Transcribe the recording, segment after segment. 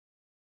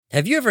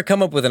Have you ever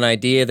come up with an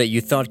idea that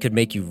you thought could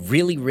make you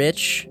really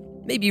rich?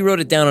 Maybe you wrote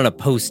it down on a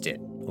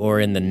Post-it or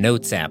in the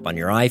Notes app on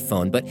your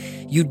iPhone, but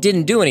you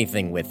didn't do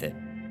anything with it.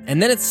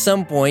 And then at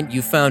some point,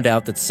 you found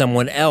out that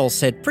someone else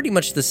had pretty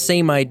much the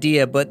same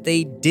idea, but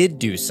they did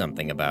do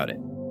something about it.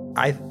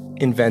 I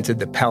invented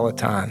the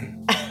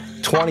Peloton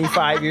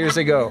 25 years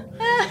ago.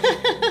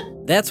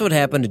 That's what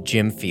happened to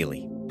Jim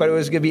Feely. But it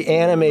was going to be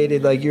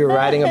animated like you were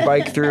riding a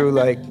bike through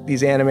like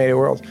these animated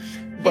worlds.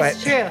 But,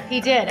 it's true,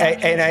 he did.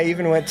 And I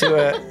even went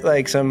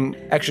to some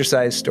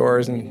exercise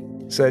stores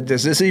and said,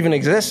 does this even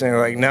exist? And they're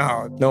like,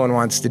 no one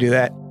wants to do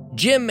that.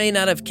 Jim may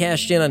not have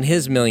cashed in on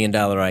his $1 million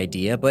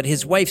idea, but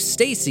his wife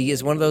Stacy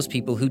is one of those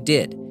people who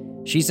did.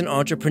 She's an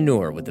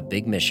entrepreneur with a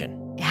big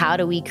mission. How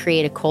do we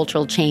create a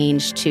cultural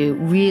change to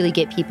really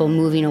get people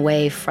moving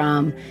away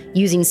from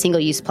using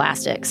single-use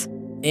plastics?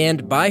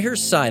 And by her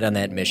side on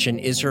that mission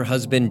is her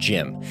husband,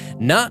 Jim.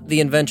 Not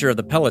the inventor of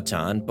the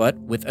Peloton, but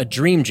with a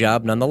dream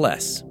job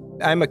nonetheless.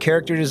 I'm a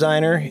character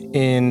designer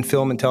in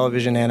film and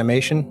television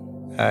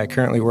animation. I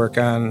currently work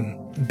on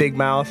Big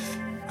Mouth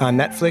on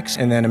Netflix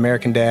and then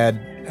American Dad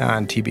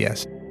on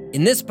TBS.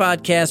 In this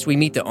podcast, we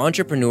meet the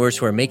entrepreneurs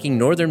who are making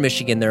Northern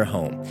Michigan their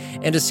home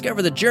and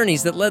discover the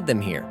journeys that led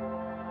them here.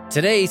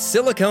 Today,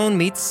 silicone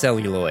meets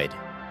celluloid.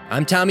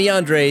 I'm Tommy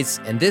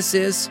Andres, and this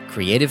is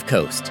Creative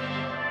Coast.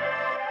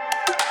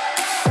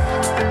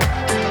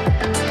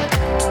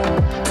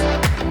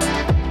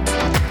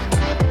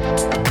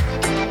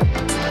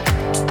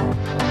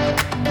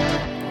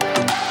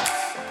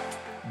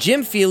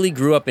 Jim Feely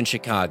grew up in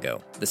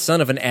Chicago, the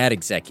son of an ad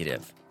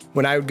executive.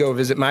 When I would go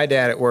visit my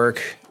dad at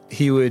work,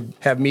 he would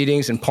have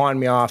meetings and pawn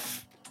me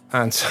off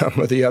on some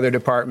of the other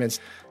departments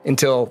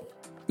until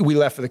we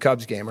left for the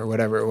Cubs game or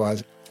whatever it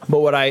was. But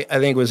what I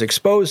think was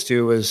exposed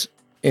to was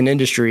an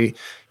industry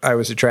I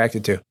was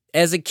attracted to.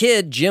 As a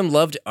kid, Jim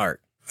loved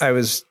art. I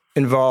was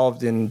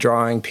involved in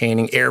drawing,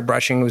 painting,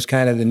 airbrushing was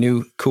kind of the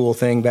new cool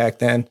thing back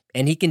then.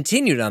 And he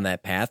continued on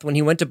that path when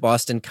he went to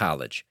Boston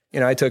College.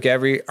 I took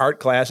every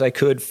art class I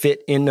could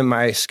fit into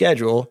my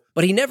schedule.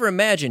 But he never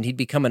imagined he'd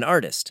become an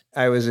artist.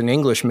 I was an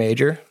English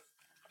major.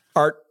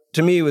 Art,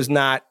 to me, was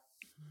not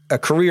a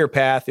career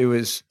path. It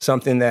was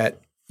something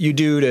that you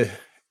do to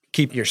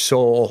keep your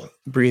soul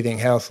breathing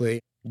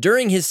healthily.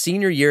 During his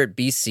senior year at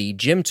BC,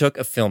 Jim took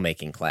a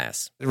filmmaking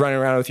class. Running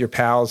around with your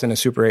pals in a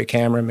Super 8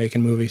 camera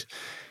making movies.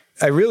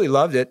 I really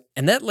loved it.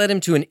 And that led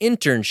him to an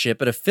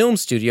internship at a film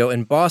studio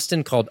in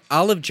Boston called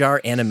Olive Jar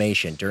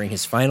Animation during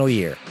his final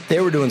year.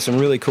 They were doing some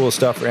really cool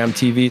stuff for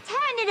MTV. Turn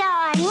it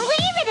on,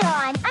 leave it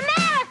on.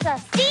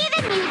 America, see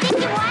the music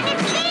you want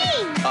to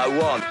see. I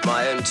want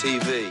my own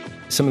TV.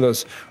 Some of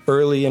those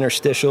early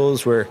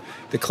interstitials where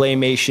the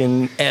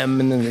claymation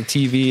M and then the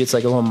TV, it's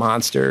like a little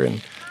monster.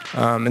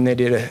 And they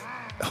did a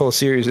whole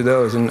series of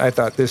those. And I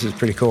thought, this is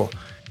pretty cool.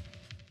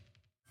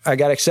 I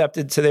got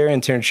accepted to their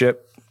internship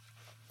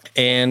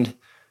and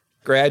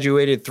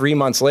graduated 3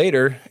 months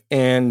later,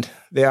 and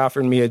they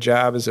offered me a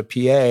job as a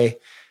PA,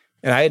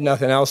 and I had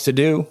nothing else to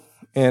do,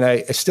 and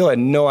I still had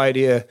no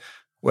idea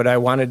what I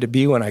wanted to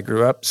be when I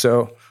grew up,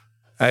 so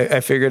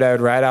I figured I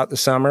would ride out the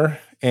summer,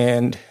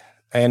 and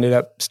I ended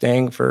up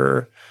staying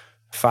for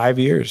 5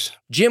 years.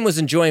 Jim was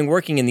enjoying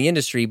working in the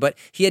industry, but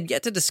he had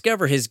yet to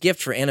discover his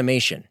gift for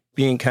animation.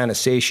 Being kind of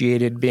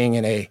satiated, being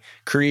in a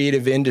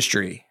creative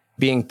industry,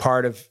 being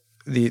part of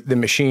the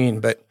machine,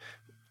 but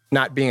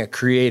not being a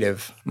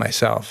creative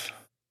myself.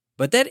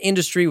 But that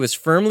industry was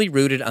firmly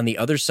rooted on the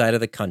other side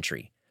of the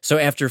country. So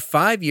after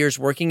 5 years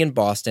working in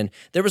Boston,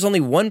 there was only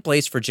one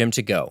place for Jim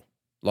to go: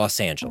 Los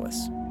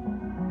Angeles.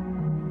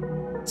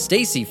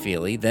 Stacy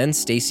Feely, then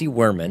Stacy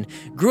Werman,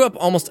 grew up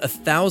almost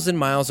 1,000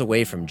 miles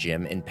away from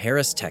Jim in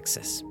Paris,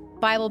 Texas.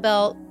 Bible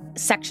Belt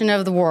section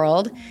of the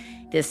world,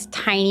 this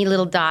tiny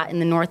little dot in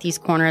the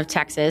northeast corner of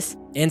Texas.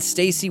 And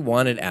Stacy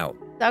wanted out.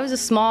 I was a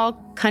small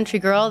country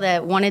girl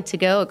that wanted to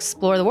go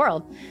explore the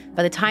world.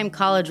 By the time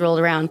college rolled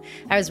around,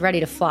 I was ready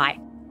to fly.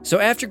 So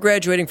after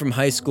graduating from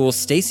high school,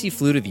 Stacy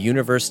flew to the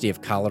University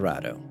of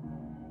Colorado.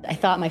 I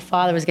thought my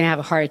father was going to have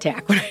a heart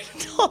attack when I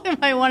told him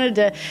I wanted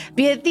to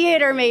be a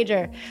theater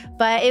major.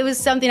 But it was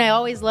something I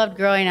always loved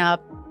growing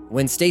up.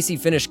 When Stacy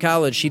finished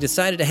college, she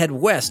decided to head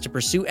west to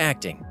pursue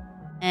acting.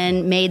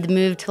 And made the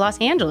move to Los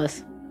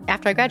Angeles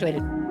after I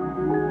graduated.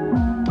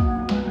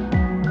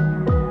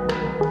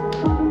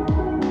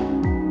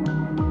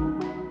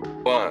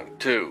 One,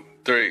 two,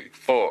 three,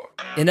 four.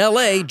 In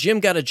LA, Jim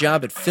got a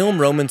job at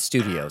Film Roman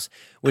Studios,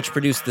 which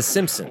produced The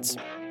Simpsons.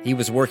 He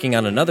was working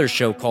on another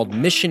show called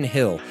Mission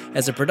Hill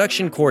as a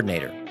production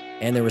coordinator,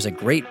 and there was a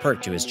great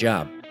perk to his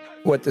job.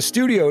 What the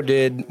studio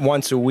did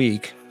once a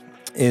week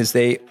is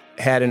they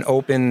had an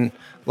open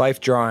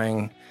life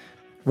drawing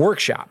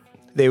workshop.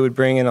 They would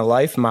bring in a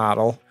life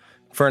model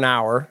for an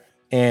hour,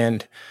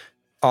 and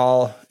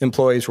all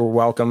employees were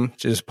welcome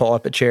to just pull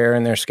up a chair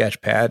and their sketch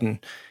pad. And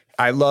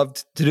I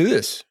loved to do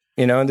this,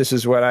 and this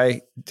is what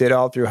I did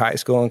all through high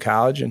school and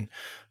college. And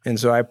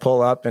so I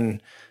pull up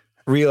and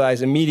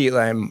realize immediately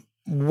I'm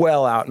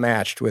well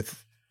outmatched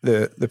with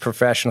the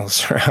professionals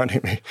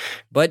surrounding me.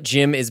 But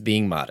Jim is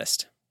being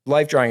modest.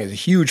 Life drawing is a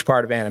huge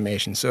part of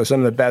animation. So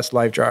some of the best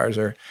life drawers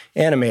are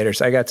animators.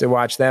 I got to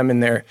watch them in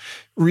their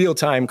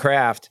real-time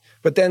craft.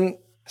 But then,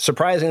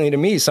 surprisingly to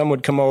me, some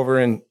would come over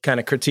and kind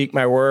of critique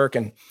my work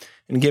and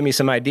give me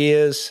some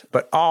ideas,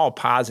 but all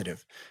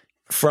positive.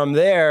 From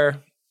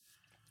there,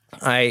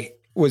 I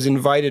was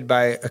invited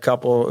by a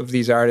couple of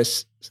these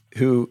artists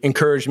who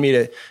encouraged me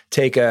to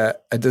take a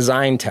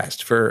design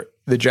test for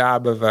the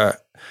job of a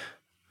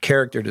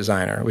character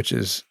designer, which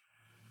is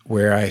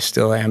where I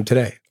still am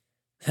today.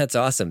 That's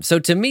awesome. So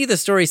to me, the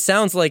story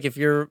sounds like if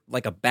you're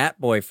like a bat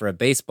boy for a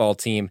baseball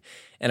team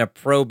and a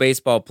pro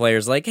baseball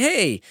player's like,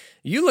 hey,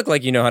 you look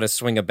like you know how to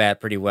swing a bat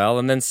pretty well.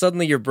 And then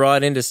suddenly you're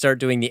brought in to start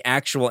doing the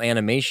actual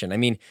animation. I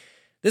mean,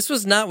 this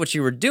was not what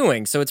you were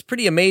doing. So it's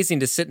pretty amazing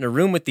to sit in a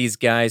room with these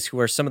guys who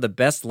are some of the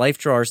best life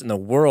drawers in the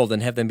world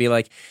and have them be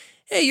like,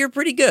 hey, you're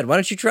pretty good. Why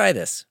don't you try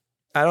this?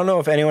 I don't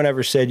know if anyone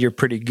ever said you're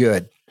pretty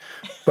good,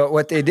 but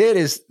what they did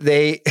is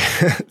they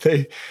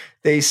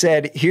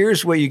said,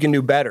 here's what you can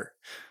do better.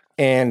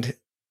 And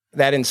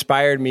that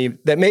inspired me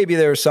that maybe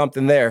there was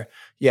something there.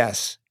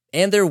 Yes.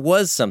 And there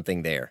was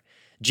something there.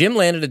 Jim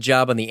landed a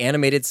job on the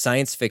animated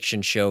science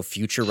fiction show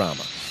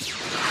Futurama.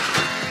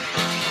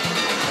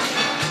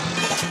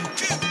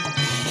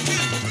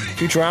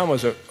 Futurama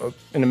was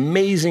an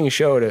amazing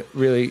show to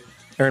really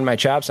earn my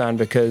chops on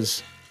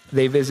because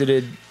they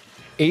visited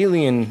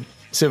alien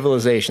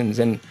civilizations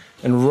and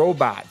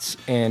robots.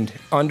 And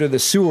under the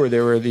sewer,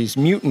 there were these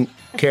mutant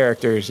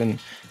characters. And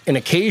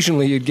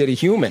occasionally you'd get a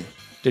human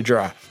to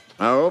draw.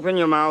 Now open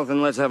your mouth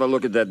and let's have a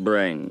look at that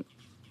brain.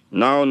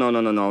 No,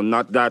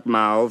 not that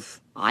mouth.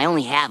 I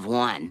only have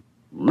one.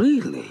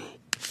 Really?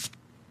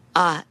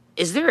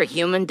 Is there a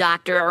human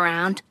doctor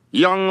around?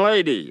 Young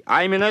lady,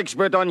 I'm an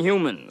expert on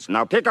humans.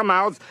 Now pick a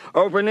mouth,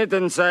 open it,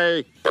 and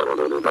say...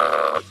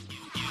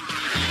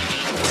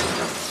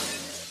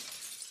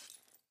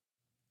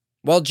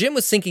 While Jim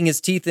was sinking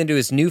his teeth into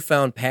his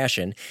newfound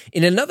passion,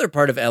 in another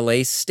part of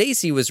LA,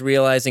 Stacy was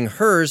realizing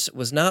hers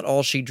was not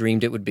all she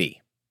dreamed it would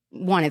be.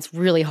 One, it's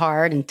really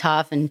hard and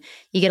tough, and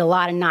you get a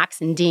lot of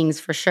knocks and dings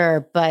for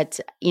sure. But,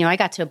 I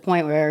got to a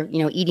point where,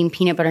 eating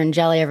peanut butter and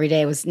jelly every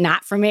day was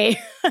not for me.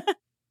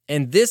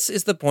 And this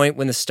is the point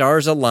when the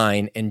stars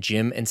align and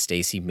Jim and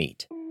Stacy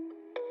meet.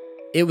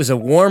 It was a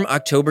warm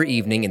October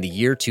evening in the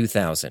year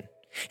 2000,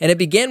 and it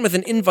began with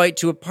an invite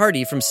to a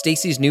party from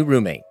Stacy's new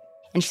roommate.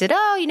 And she said,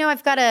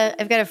 I've got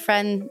a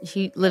friend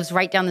who lives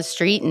right down the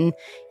street, and,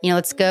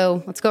 let's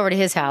go over to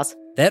his house.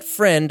 That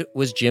friend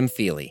was Jim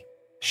Feely.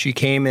 She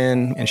came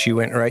in and she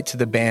went right to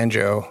the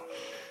banjo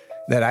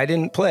that I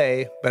didn't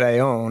play, but I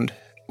owned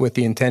with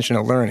the intention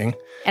of learning.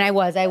 And I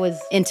was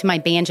into my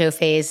banjo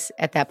phase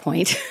at that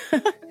point.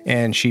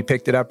 And she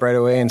picked it up right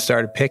away and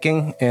started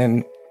picking.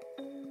 And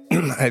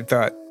I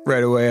thought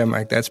right away, I'm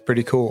like, that's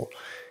pretty cool.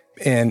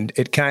 And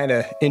it kind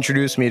of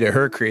introduced me to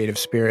her creative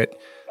spirit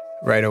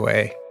right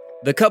away.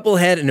 The couple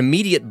had an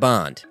immediate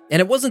bond, and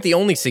it wasn't the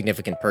only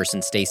significant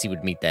person Stacy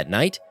would meet that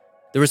night.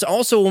 There was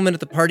also a woman at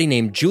the party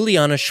named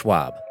Juliana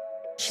Schwab.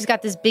 She's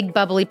got this big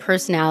bubbly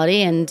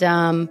personality,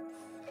 and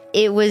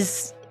it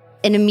was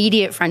an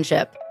immediate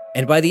friendship.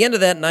 And by the end of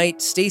that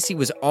night, Stacy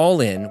was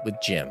all in with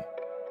Jim.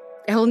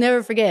 I will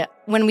never forget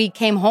when we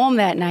came home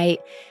that night.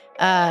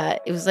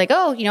 It was like,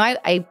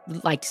 I'd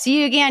like to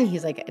see you again.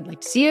 He's like, I'd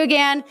like to see you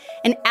again.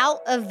 And out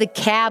of the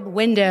cab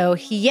window,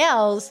 he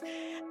yells,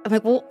 I'm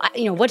like, well,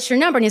 what's your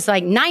number? And he's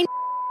like, 9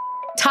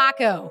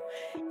 taco.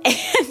 And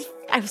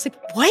I was like,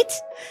 what?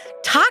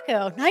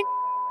 Taco? 9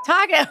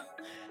 taco.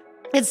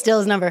 It's still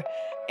his number.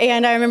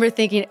 And I remember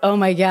thinking, oh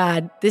my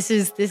God, this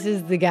is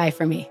the guy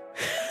for me.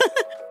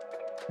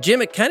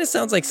 Jim, it kind of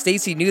sounds like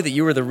Stacy knew that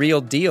you were the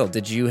real deal.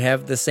 Did you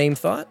have the same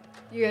thought?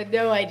 You had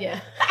no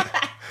idea.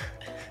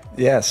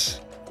 Yes.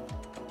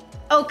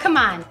 Oh, come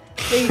on.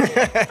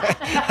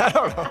 I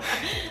don't know.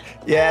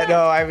 Yeah,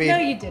 no, I mean... No,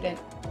 you didn't.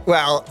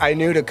 Well, I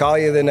knew to call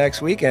you the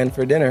next weekend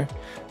for dinner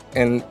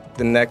and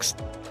the next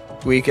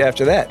week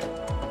after that.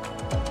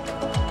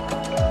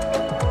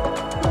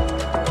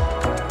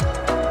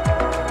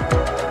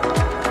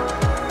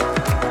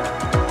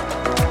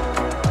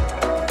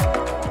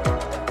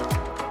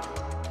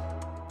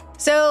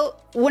 So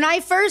when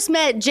I first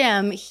met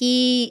Jim,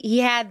 he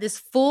had this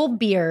full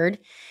beard,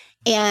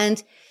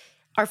 and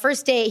our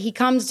first date, he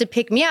comes to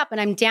pick me up,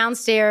 and I'm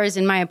downstairs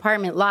in my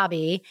apartment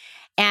lobby,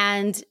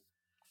 and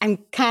I'm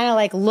kind of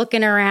like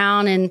looking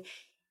around, and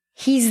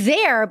he's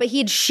there, but he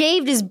had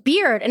shaved his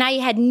beard, and I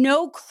had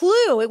no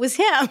clue it was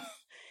him.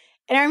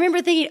 And I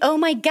remember thinking, oh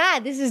my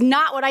God, this is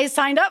not what I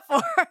signed up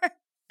for.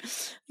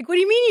 Like, what do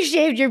you mean you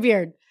shaved your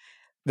beard?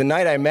 The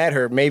night I met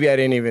her, maybe I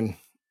didn't even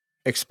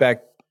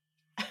expect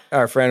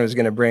our friend was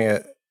going to bring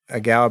a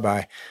gal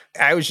by.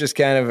 I was just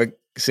kind of a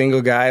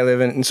single guy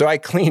living. And so I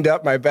cleaned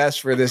up my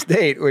best for this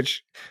date,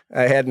 which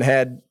I hadn't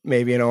had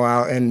maybe in a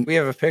while. And we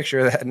have a picture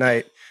of that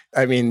night.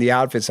 I mean, the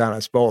outfit's on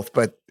us both,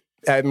 but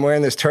I'm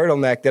wearing this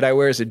turtleneck that I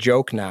wear as a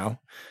joke now.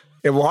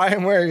 And why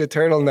I'm wearing a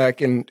turtleneck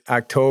in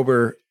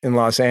October in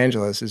Los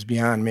Angeles is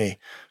beyond me.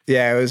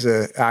 Yeah, it was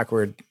an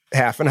awkward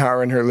half an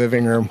hour in her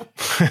living room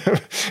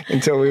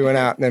until we went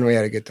out, and then we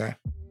had a good time.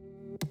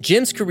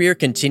 Jim's career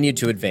continued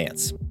to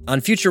advance.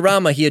 On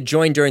Futurama, he had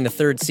joined during the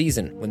third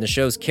season, when the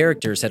show's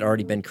characters had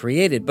already been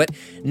created, but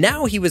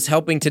now he was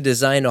helping to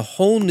design a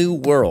whole new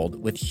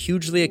world with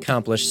hugely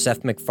accomplished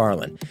Seth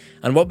MacFarlane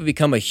on what would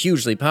become a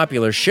hugely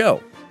popular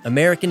show,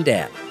 American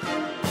Dad.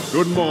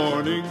 Good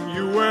morning,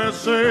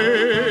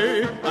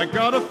 USA. I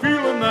got a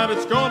feeling that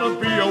it's gonna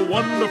be a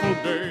wonderful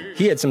day.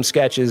 He had some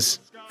sketches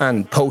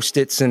on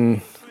Post-its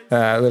and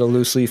little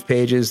loose leaf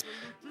pages.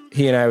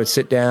 He and I would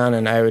sit down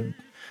and I would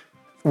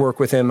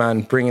work with him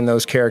on bringing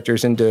those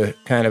characters into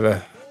kind of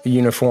a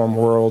uniform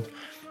world,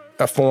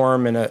 a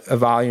form and a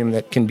volume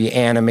that can be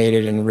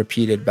animated and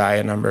repeated by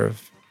a number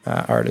of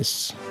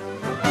artists.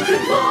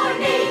 Good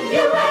morning,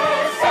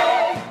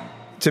 USA!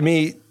 To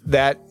me,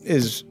 that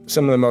is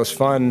some of the most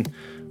fun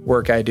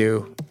work I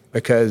do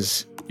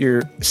because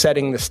you're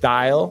setting the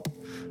style,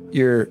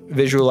 you're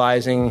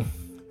visualizing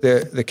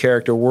the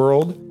character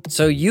world.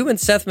 So you and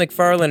Seth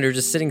MacFarlane are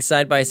just sitting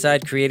side by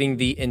side creating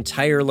the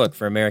entire look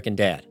for American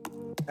Dad.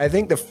 I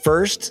think the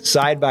first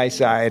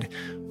side-by-side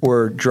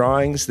were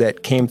drawings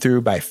that came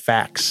through by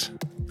fax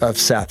of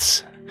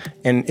Seth's.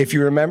 And if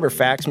you remember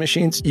fax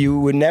machines, you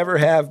would never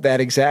have that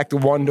exact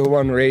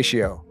 1-to-1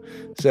 ratio.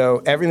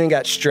 So everything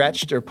got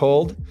stretched or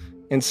pulled.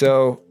 And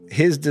so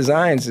his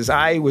designs, as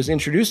I was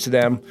introduced to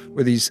them,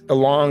 were these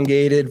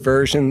elongated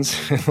versions.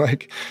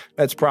 Like,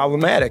 that's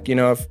problematic,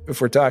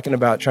 if we're talking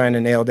about trying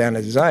to nail down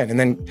a design. And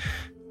then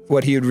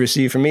what he would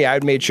receive from me,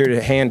 I'd made sure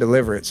to hand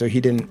deliver it so he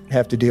didn't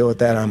have to deal with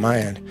that on my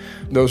end.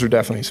 Those were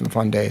definitely some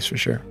fun days for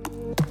sure.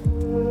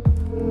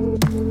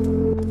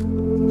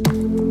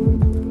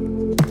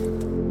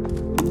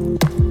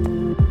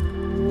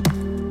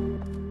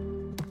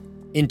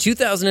 In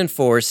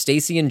 2004,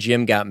 Stacy and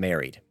Jim got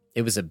married.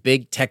 It was a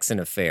big Texan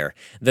affair.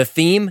 The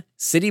theme,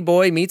 City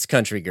Boy meets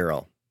Country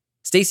Girl.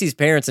 Stacy's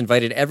parents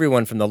invited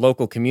everyone from the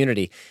local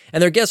community,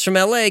 and their guests from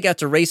LA got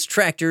to race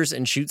tractors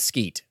and shoot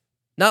skeet.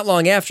 Not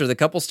long after, the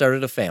couple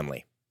started a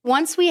family.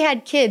 Once we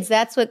had kids,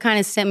 that's what kind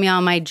of sent me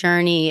on my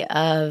journey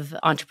of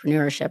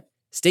entrepreneurship.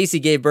 Stacy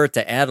gave birth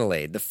to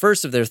Adelaide, the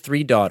first of their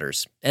 3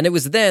 daughters, and it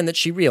was then that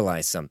she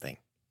realized something.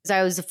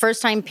 I was a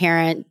first-time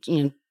parent,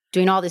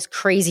 doing all this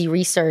crazy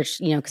research,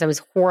 because I was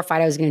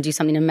horrified I was going to do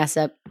something to mess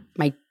up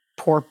my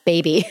poor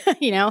baby,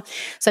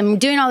 So I'm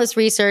doing all this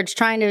research,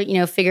 trying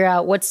to, figure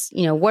out what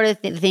are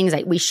the things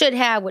that we should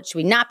have, what should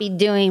we not be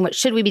doing, what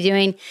should we be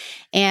doing,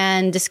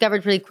 and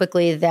discovered pretty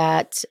quickly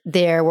that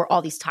there were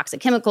all these toxic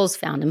chemicals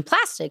found in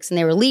plastics, and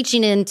they were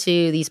leaching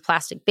into these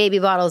plastic baby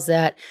bottles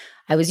that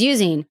I was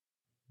using.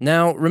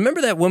 Now, remember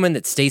that woman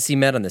that Stacy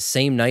met on the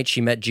same night she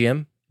met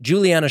Jim?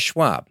 Juliana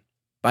Schwab.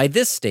 By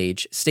this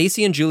stage,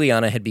 Stacy and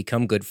Juliana had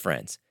become good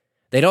friends.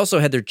 They'd also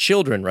had their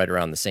children right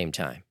around the same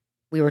time.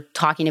 We were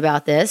talking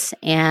about this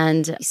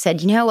and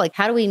said,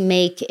 how do we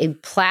make a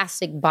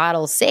plastic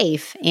bottle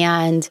safe?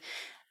 And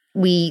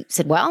we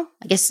said, well,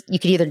 I guess you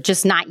could either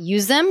just not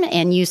use them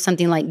and use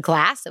something like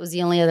glass. That was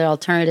the only other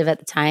alternative at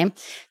the time.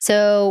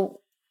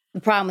 So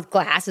the problem with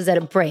glass is that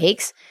it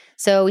breaks.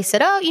 So we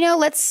said,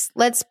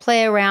 let's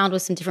play around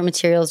with some different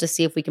materials to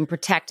see if we can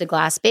protect a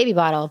glass baby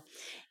bottle.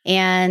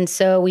 And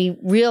so we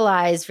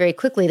realized very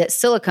quickly that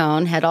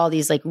silicone had all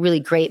these really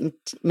great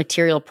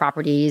material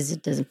properties.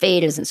 It doesn't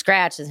fade, it doesn't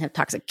scratch, it doesn't have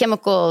toxic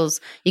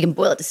chemicals. You can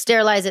boil it to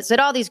sterilize it. So it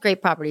had all these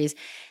great properties.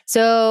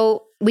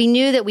 So we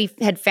knew that we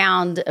had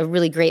found a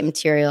really great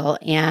material,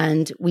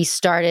 and we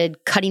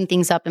started cutting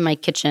things up in my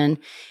kitchen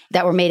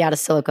that were made out of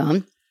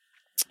silicone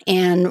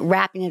and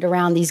wrapping it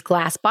around these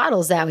glass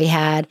bottles that we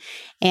had.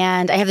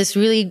 And I have this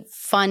really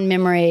fun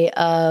memory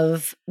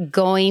of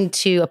going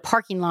to a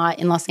parking lot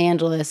in Los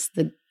Angeles,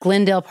 the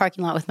Glendale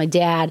parking lot with my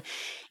dad,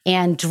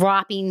 and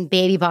dropping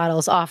baby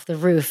bottles off the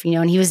roof,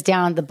 and he was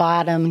down at the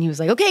bottom and he was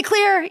like, okay,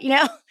 clear,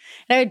 and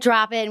I would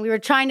drop it, and we were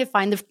trying to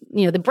find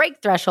the break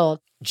threshold.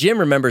 Jim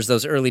remembers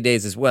those early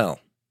days as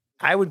well.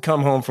 I would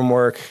come home from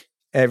work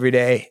every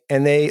day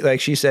and they, like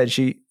she said,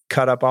 she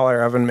cut up all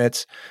our oven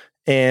mitts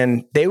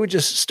and they would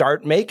just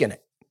start making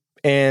it.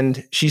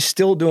 And she's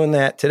still doing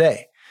that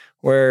today,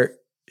 where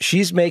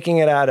she's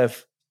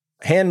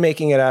hand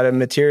making it out of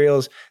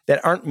materials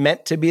that aren't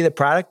meant to be the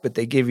product, but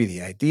they give you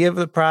the idea of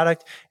the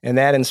product. And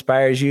that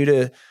inspires you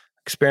to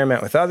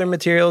experiment with other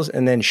materials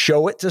and then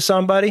show it to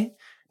somebody.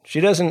 She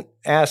doesn't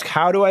ask,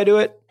 how do I do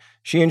it?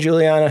 She and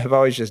Juliana have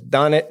always just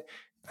done it.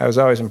 I was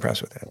always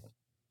impressed with that.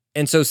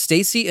 And so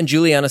Stacy and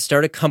Juliana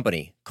start a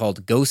company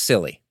called Go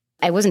Silly.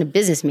 I wasn't a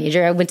business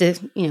major. I went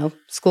to,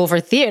 school for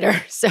theater.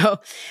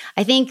 So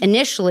I think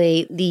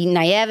initially the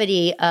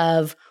naivety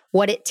of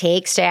what it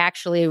takes to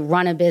actually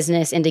run a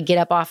business and to get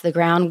up off the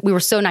ground, we were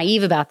so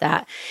naive about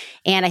that.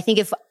 And I think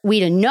if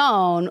we'd have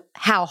known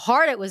how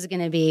hard it was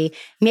going to be,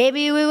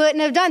 maybe we wouldn't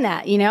have done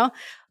that,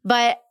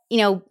 But,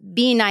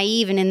 being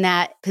naive and in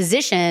that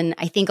position,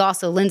 I think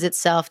also lends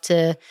itself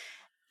to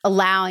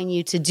allowing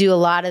you to do a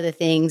lot of the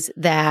things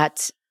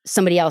that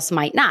somebody else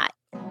might not.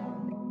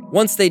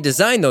 Once they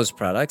designed those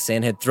products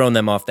and had thrown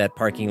them off that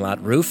parking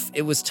lot roof,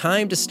 it was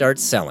time to start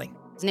selling.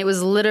 And it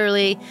was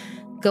literally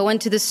go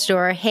into the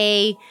store,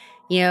 hey,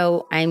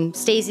 I'm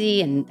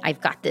Stacy and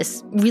I've got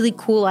this really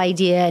cool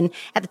idea. And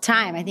at the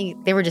time, I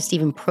think they were just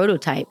even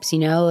prototypes,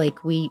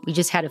 like we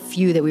just had a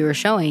few that we were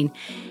showing.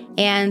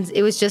 And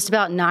it was just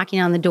about knocking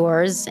on the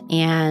doors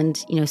and,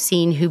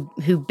 seeing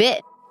who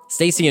bit.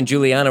 Stacy and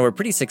Juliana were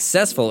pretty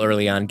successful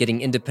early on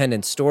getting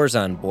independent stores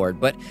on board,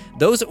 but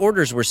those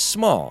orders were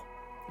small.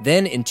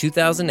 Then in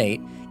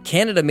 2008,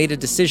 Canada made a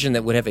decision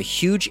that would have a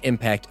huge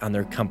impact on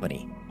their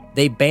company.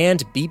 They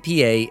banned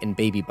BPA in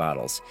baby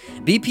bottles.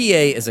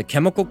 BPA is a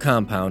chemical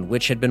compound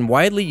which had been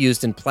widely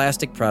used in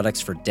plastic products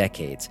for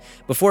decades,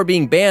 before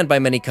being banned by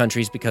many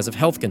countries because of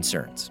health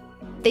concerns.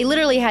 They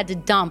literally had to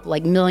dump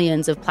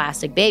millions of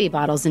plastic baby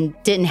bottles and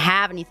didn't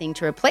have anything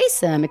to replace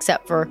them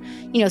except for,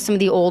 some of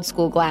the old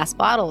school glass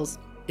bottles.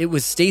 It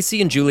was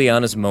Stacy and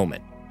Juliana's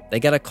moment.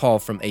 They got a call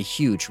from a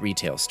huge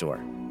retail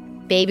store.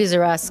 Babies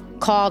R Us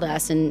called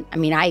us, and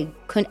I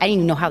didn't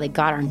even know how they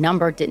got our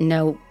number, didn't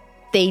know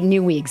they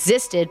knew we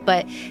existed,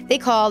 but they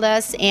called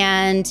us,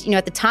 and,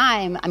 at the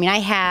time, I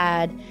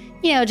had,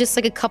 just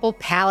a couple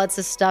pallets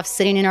of stuff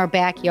sitting in our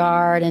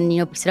backyard, and,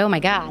 we said, oh my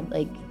God,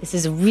 this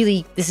is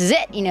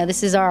it,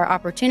 this is our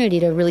opportunity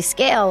to really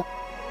scale.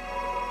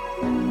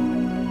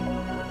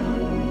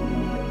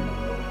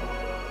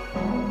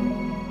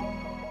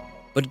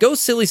 But Go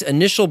Silly's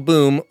initial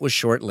boom was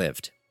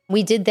short-lived.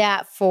 We did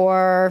that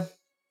for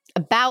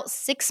about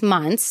 6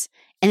 months,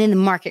 and then the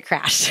market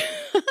crashed.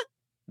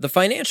 The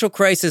financial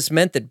crisis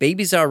meant that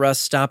Babies R Us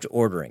stopped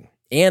ordering,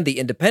 and the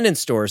independent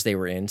stores they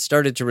were in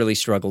started to really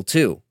struggle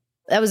too.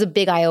 That was a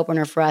big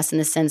eye-opener for us in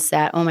the sense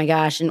that, oh my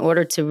gosh, in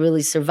order to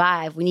really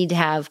survive, we need to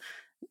have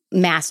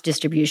mass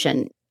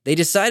distribution. They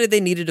decided they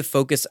needed to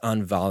focus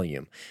on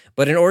volume,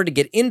 but in order to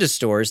get into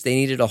stores, they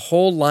needed a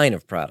whole line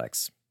of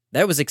products.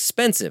 That was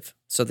expensive,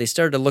 so they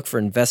started to look for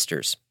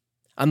investors.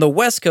 On the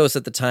West Coast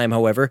at the time,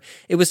 however,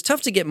 it was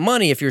tough to get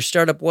money if your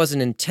startup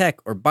wasn't in tech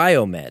or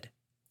biomed.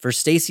 For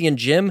Stacy and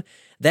Jim,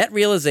 that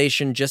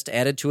realization just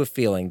added to a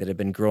feeling that had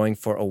been growing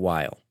for a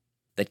while,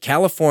 that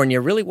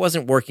California really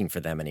wasn't working for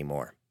them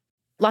anymore.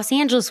 Los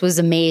Angeles was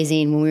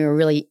amazing when we were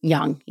really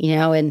young,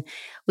 and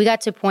we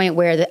got to a point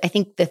where I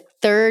think the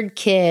third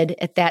kid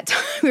at that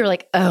time, we were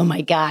like, oh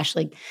my gosh,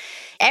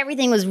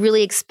 everything was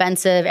really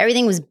expensive.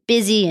 Everything was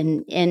busy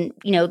and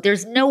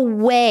there's no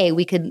way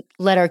we could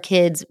let our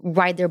kids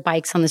ride their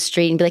bikes on the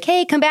street and be like,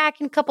 hey, come back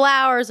in a couple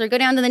hours or go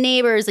down to the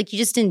neighbors. You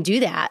just didn't do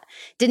that.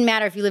 Didn't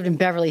matter if you lived in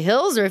Beverly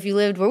Hills or if you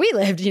lived where we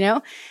lived,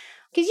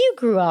 because you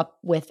grew up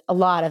with a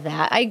lot of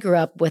that. I grew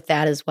up with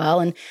that as well.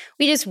 And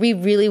we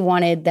really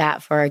wanted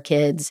that for our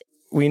kids.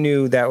 We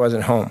knew that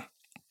wasn't home.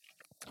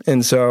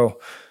 And so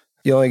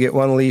you only get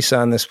one lease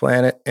on this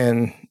planet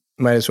and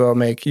might as well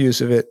make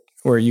use of it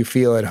where you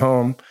feel at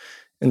home.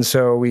 And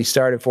so we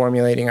started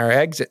formulating our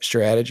exit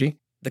strategy.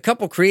 The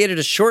couple created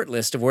a short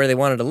list of where they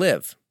wanted to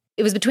live.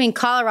 It was between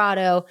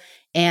Colorado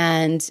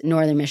and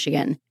northern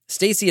Michigan.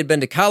 Stacy had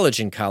been to college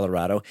in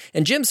Colorado,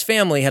 and Jim's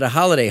family had a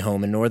holiday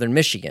home in northern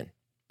Michigan.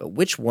 But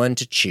which one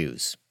to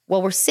choose?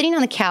 Well, we're sitting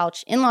on the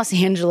couch in Los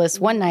Angeles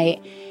one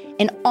night,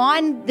 and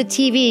on the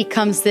TV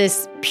comes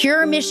this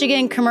Pure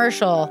Michigan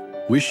commercial.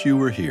 Wish you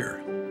were here.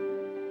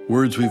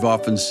 Words we've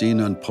often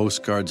seen on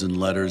postcards and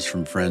letters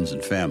from friends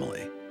and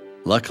family.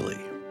 Luckily,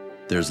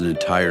 there's an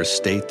entire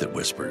state that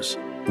whispers,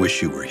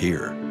 wish you were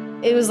here.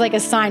 It was like a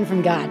sign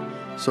from God.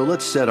 So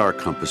let's set our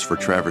compass for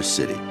Traverse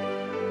City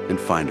and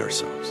find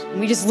ourselves.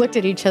 We just looked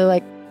at each other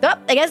like, oh,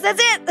 I guess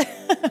that's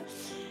it.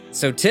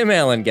 So Tim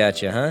Allen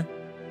got you, huh?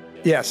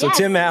 Yeah, so yes.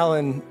 Tim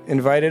Allen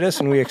invited us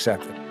and we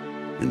accepted.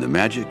 In the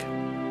magic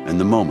and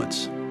the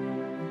moments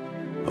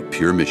of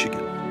Pure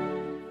Michigan.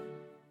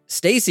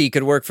 Stacy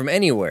could work from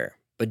anywhere,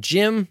 but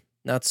Jim,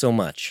 not so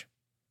much.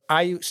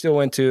 I still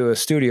went to a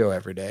studio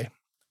every day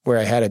where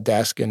I had a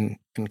desk and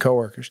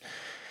coworkers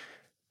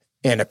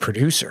and a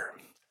producer.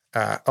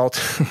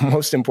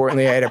 Most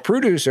importantly, I had a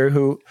producer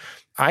who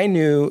I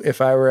knew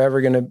if I were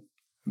ever going to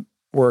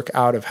work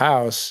out of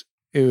house,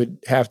 it would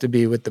have to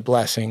be with the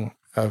blessing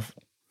of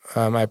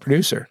my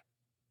producer.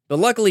 But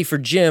luckily for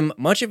Jim,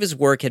 much of his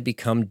work had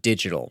become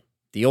digital.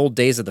 The old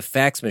days of the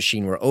fax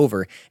machine were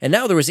over, and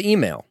now there was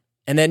email.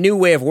 And that new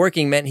way of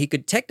working meant he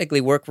could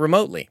technically work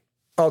remotely.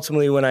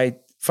 Ultimately, when I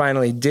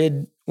finally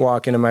did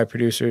walk into my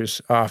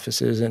producer's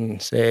offices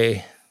and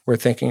say, we're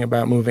thinking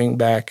about moving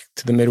back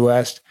to the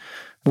Midwest,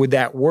 would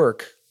that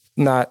work?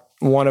 Not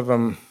one of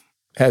them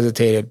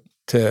hesitated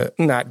to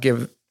not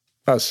give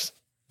us,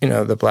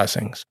 the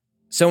blessings.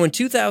 So in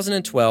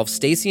 2012,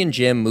 Stacy and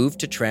Jim moved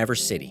to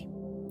Traverse City.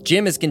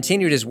 Jim has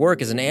continued his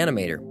work as an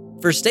animator.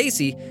 For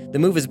Stacy, the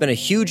move has been a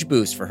huge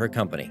boost for her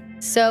company.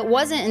 So it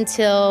wasn't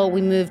until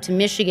we moved to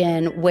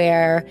Michigan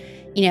where,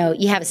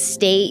 you have a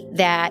state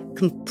that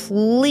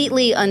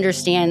completely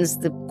understands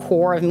the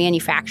core of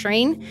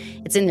manufacturing.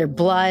 It's in their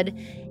blood.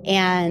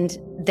 And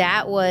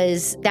that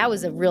was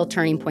a real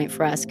turning point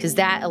for us, because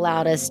that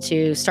allowed us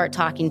to start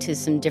talking to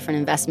some different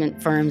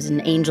investment firms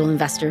and angel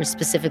investors,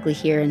 specifically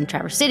here in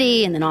Traverse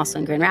City and then also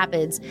in Grand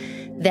Rapids,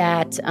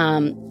 that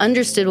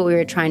understood what we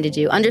were trying to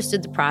do,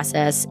 understood the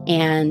process,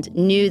 and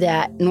knew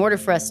that in order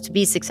for us to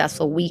be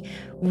successful, we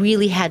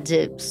really had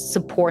to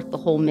support the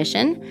whole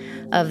mission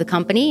of the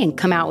company and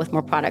come out with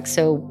more products.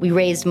 So we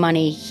raised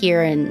money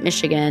here in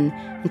Michigan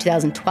in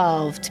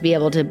 2012 to be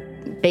able to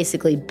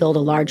basically build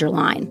a larger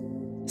line.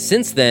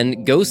 Since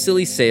then, Go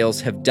Silly sales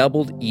have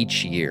doubled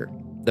each year.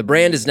 The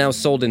brand is now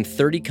sold in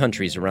 30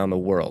 countries around the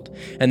world,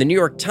 and the New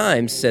York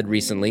Times said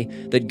recently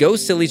that Go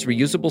Silly's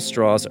reusable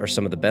straws are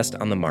some of the best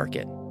on the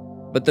market.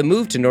 But the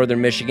move to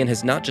Northern Michigan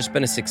has not just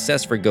been a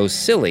success for Go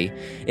Silly.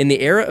 In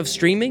the era of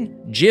streaming,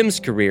 Jim's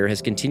career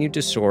has continued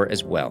to soar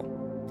as well.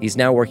 He's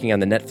now working on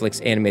the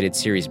Netflix animated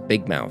series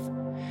Big Mouth.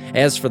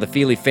 As for the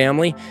Feely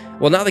family,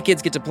 well, now the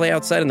kids get to play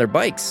outside on their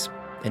bikes.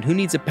 And who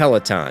needs a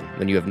Peloton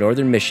when you have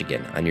Northern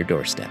Michigan on your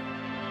doorstep?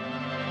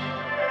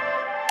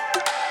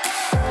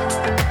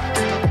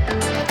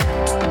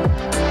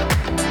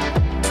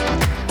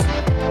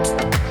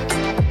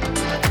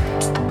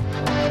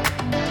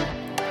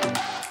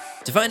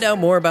 To find out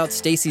more about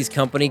Stacy's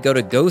company, go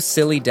to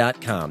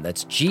gosilly.com.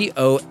 That's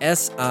GOSILI.com.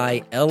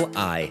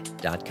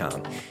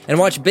 And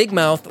watch Big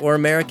Mouth or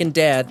American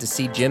Dad to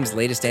see Jim's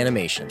latest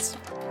animations.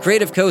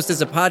 Creative Coast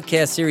is a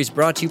podcast series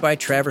brought to you by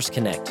Traverse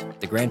Connect,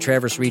 the Grand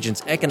Traverse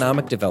Region's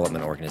economic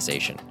development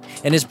organization,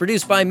 and is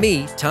produced by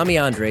me, Tommy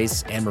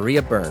Andres, and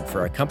Maria Byrne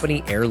for our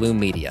company Heirloom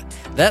Media.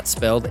 That's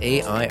spelled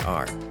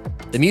AIR.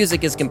 The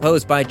music is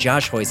composed by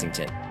Josh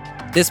Hoisington.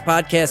 This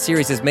podcast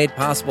series is made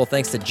possible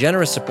thanks to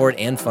generous support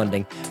and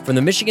funding from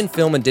the Michigan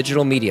Film and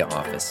Digital Media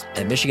Office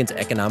at Michigan's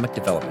Economic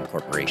Development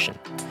Corporation.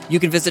 You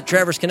can visit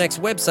Traverse Connect's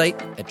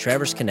website at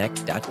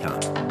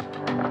traverseconnect.com.